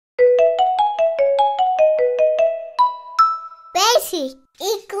Basic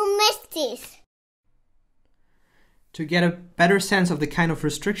Econometric. To get a better sense of the kind of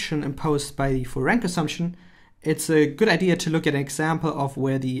restriction imposed by the full rank assumption, it's a good idea to look at an example of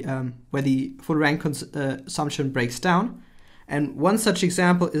where the full rank assumption breaks down. And one such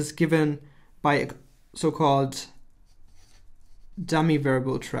example is given by a so-called dummy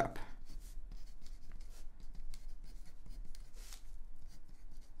variable trap.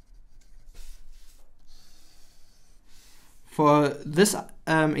 For this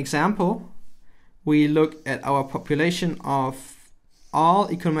example, we look at our population of all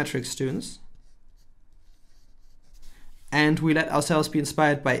econometric students, and we let ourselves be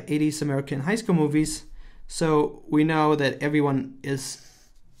inspired by 80s American high school movies, so we know that everyone is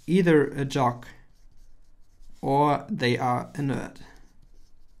either a jock or they are a nerd.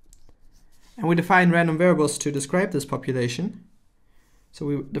 And we define random variables to describe this population. So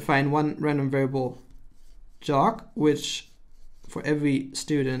we define one random variable jock, which for every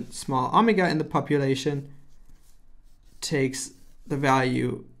student small omega in the population takes the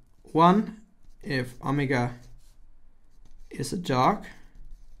value 1 if omega is a jock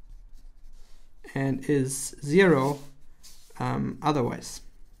and is 0 otherwise.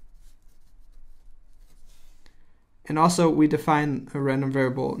 And also we define a random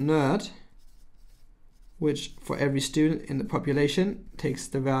variable nerd, which for every student in the population takes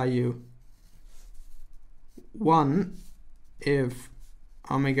the value 1 if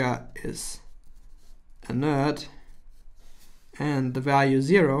omega is a nerd and the value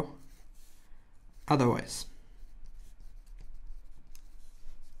 0 otherwise.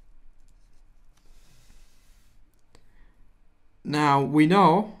 Now we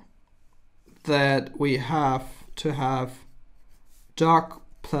know that we have to have jock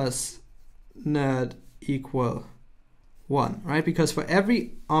plus nerd equal 1, right? Because for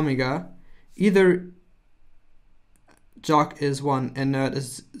every omega, either jock is 1 and nerd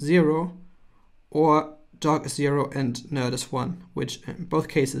is 0, or jock is 0 and nerd is 1, which in both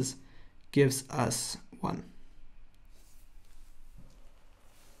cases gives us 1.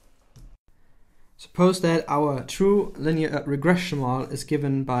 Suppose that our true linear regression model is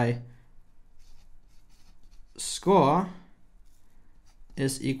given by score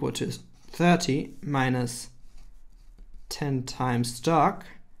is equal to 30 minus 10 times jock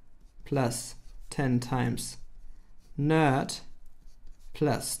plus 10 times nerd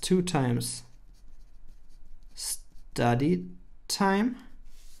plus 2 times study time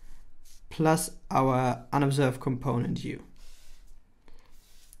plus our unobserved component u.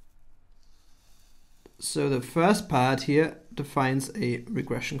 So the first part here defines a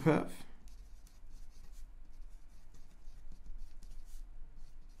regression curve.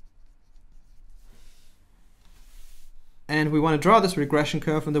 And we want to draw this regression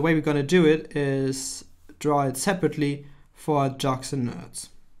curve, and the way we're going to do it is draw it separately for jocks and nerds.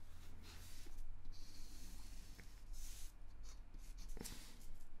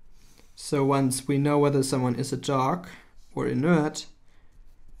 So once we know whether someone is a jock or a nerd,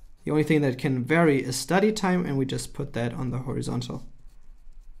 the only thing that can vary is study time, and we just put that on the horizontal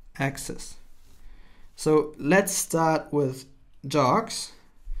axis. So let's start with jocks.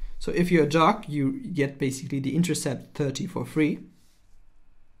 So if you're a jock, you get basically the intercept 30 for free.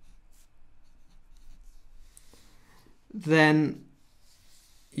 Then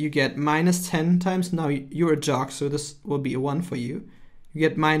you get minus 10 times, now you're a jock, so this will be a 1 for you. You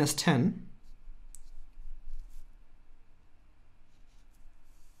get minus 10.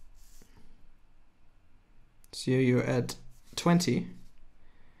 So you're at 20.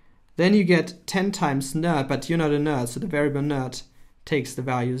 Then you get 10 times nerd, but you're not a nerd, so the variable nerd takes the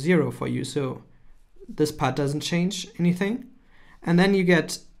value 0 for you, so this part doesn't change anything. And then you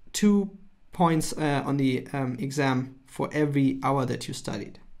get 2 points on the exam for every hour that you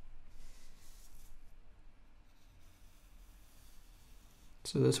studied.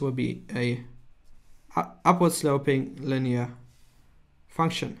 So this will be a upward sloping linear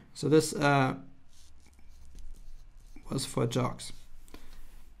function. So this was for jocks.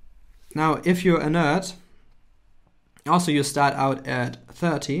 Now if you're a nerd, also you start out at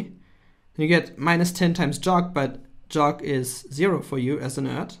 30, then you get minus 10 times jock, but jock is 0 for you as a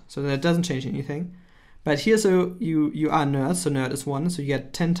nerd, so that doesn't change anything. But here, so you are nerd, so nerd is 1, so you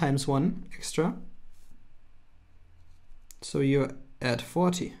get 10 times 1 extra. So you're at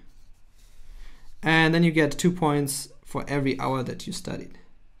 40. And then you get 2 points for every hour that you studied.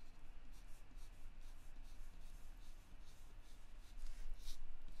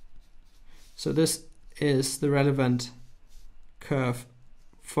 So this is the relevant curve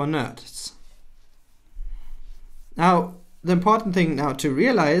for nerds. Now, the important thing now to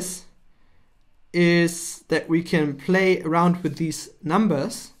realize is that we can play around with these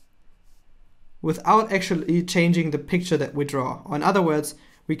numbers without actually changing the picture that we draw. Or in other words,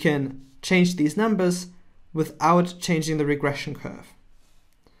 we can change these numbers without changing the regression curve.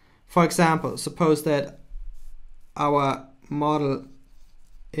 For example, suppose that our model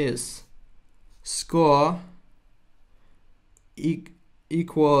is score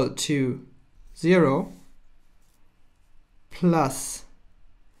equal to 0 plus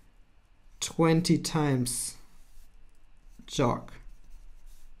 20 times jog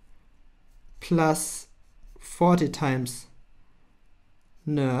plus 40 times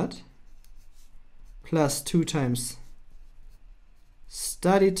nerd plus 2 times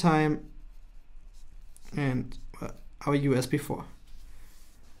study time and our U as before.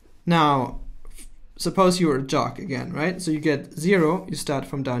 Now, suppose you're a jog again, right? So you get 0, you start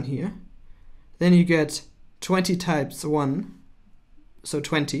from down here. Then you get 20 times 1, so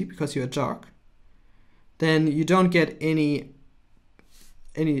 20 because you're a jog. Then you don't get any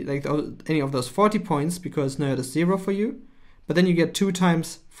of those 40 points because nerd is 0 for you. But then you get 2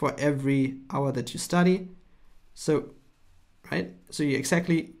 times for every hour that you study. So, right? So you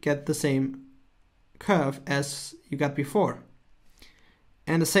exactly get the same curve as you got before.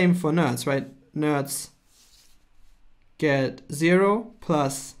 And the same for nerds, right? Nerds get 0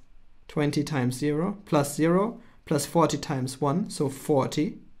 plus 20 times 0 plus 0 plus 40 times 1, so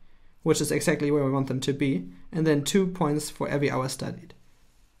 40, which is exactly where we want them to be, and then 2 points for every hour studied.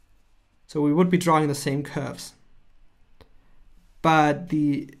 So we would be drawing the same curves. But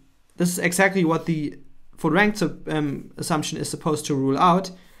this is exactly what the full ranked assumption is supposed to rule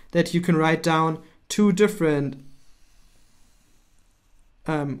out, that you can write down 2 different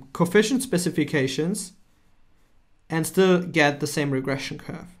coefficient specifications and still get the same regression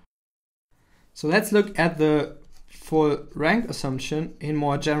curve. So let's look at the full rank assumption in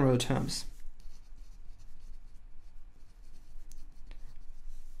more general terms.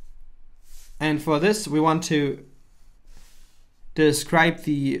 And for this, we want to describe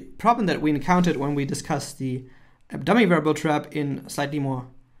the problem that we encountered when we discussed the dummy variable trap in a slightly more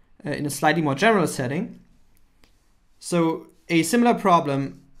general setting. So a similar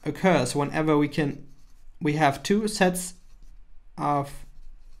problem occurs whenever we have 2 sets of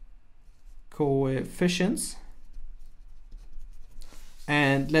coefficients,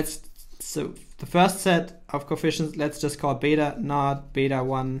 and so the first set of coefficients, let's just call beta 0, beta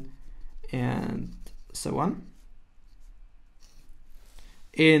 1, and so on.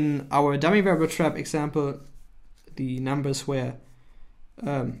 In our dummy variable trap example, the numbers were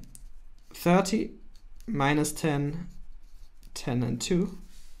 30, minus 10, 10, and 2.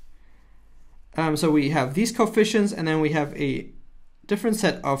 So we have these coefficients, and then we have a different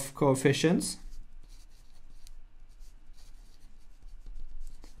set of coefficients.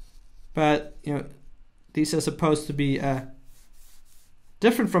 But these are supposed to be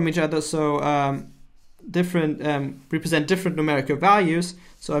different from each other, so represent different numerical values.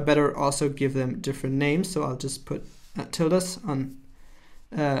 So I better also give them different names. So I'll just put tildes on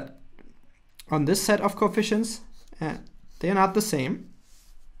this set of coefficients. They are not the same.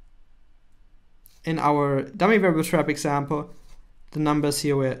 In our dummy variable trap example, the numbers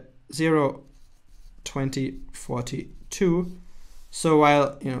here were 0, 20, 40, 2. So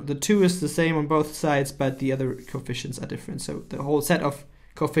while the 2 is the same on both sides, but the other coefficients are different. So the whole set of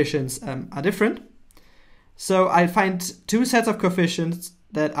coefficients are different. So I find 2 sets of coefficients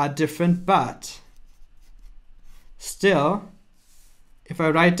that are different, but still, if I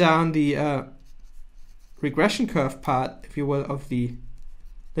write down the regression curve part, if you will, of the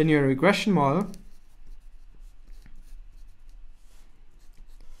linear regression model,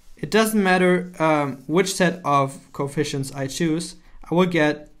 it doesn't matter which set of coefficients I choose, I will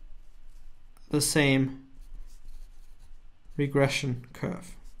get the same regression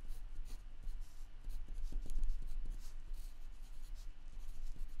curve.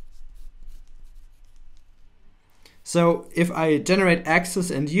 So if I generate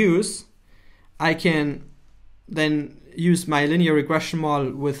x's and u's, I can then use my linear regression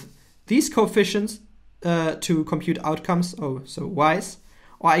model with these coefficients to compute outcomes, so y's.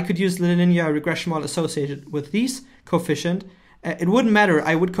 Or I could use the linear regression model associated with these coefficients. It wouldn't matter,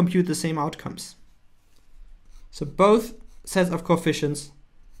 I would compute the same outcomes. So both sets of coefficients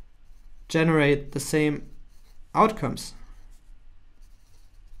generate the same outcomes.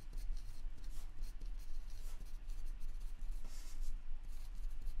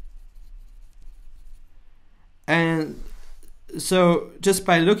 And so just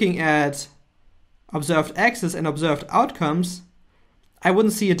by looking at observed x's and observed outcomes, I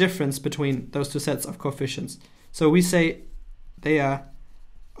wouldn't see a difference between those 2 sets of coefficients. So we say they are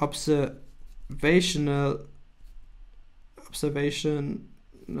observed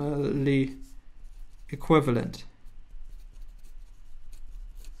observationally equivalent.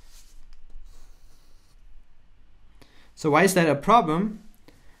 So why is that a problem?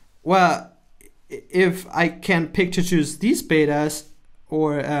 Well, if I can pick to choose these betas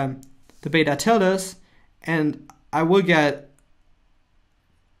or the beta tildes, and I will get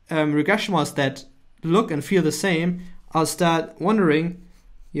regression models that look and feel the same, I'll start wondering,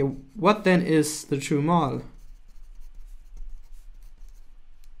 what then is the true model?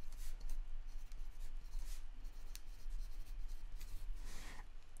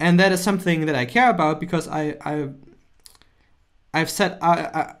 And that is something that I care about because I've set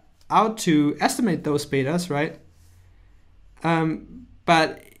out to estimate those betas, right?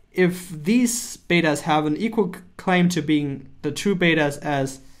 But if these betas have an equal claim to being the true betas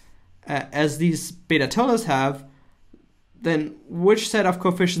as these beta tildes have, then which set of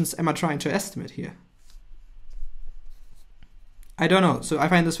coefficients am I trying to estimate here? I don't know, so I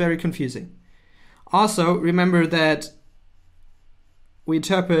find this very confusing. Also, remember that we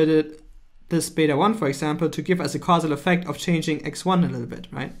interpreted this beta 1, for example, to give us a causal effect of changing x1 a little bit,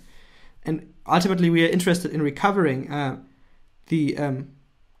 right? And ultimately, we are interested in recovering the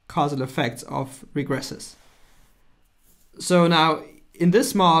causal effects of regresses. So now, in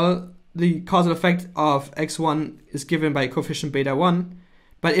this model, the causal effect of x1 is given by coefficient beta 1.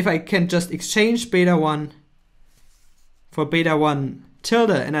 But if I can just exchange beta 1 for beta 1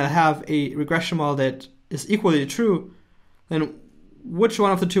 tilde, and I have a regression model that is equally true, then which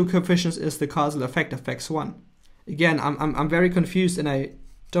one of the two coefficients is the causal effect of x1? Again, I'm very confused and I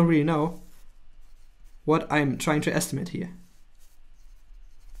don't really know what I'm trying to estimate here.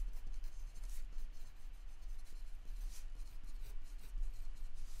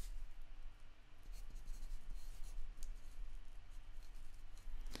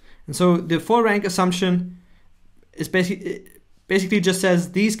 And so the 4 rank assumption is basically just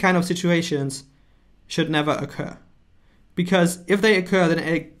says these kind of situations should never occur. Because if they occur, then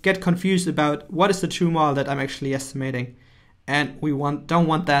I get confused about what is the true model that I'm actually estimating, and we don't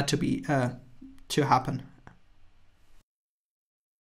want that to be to happen.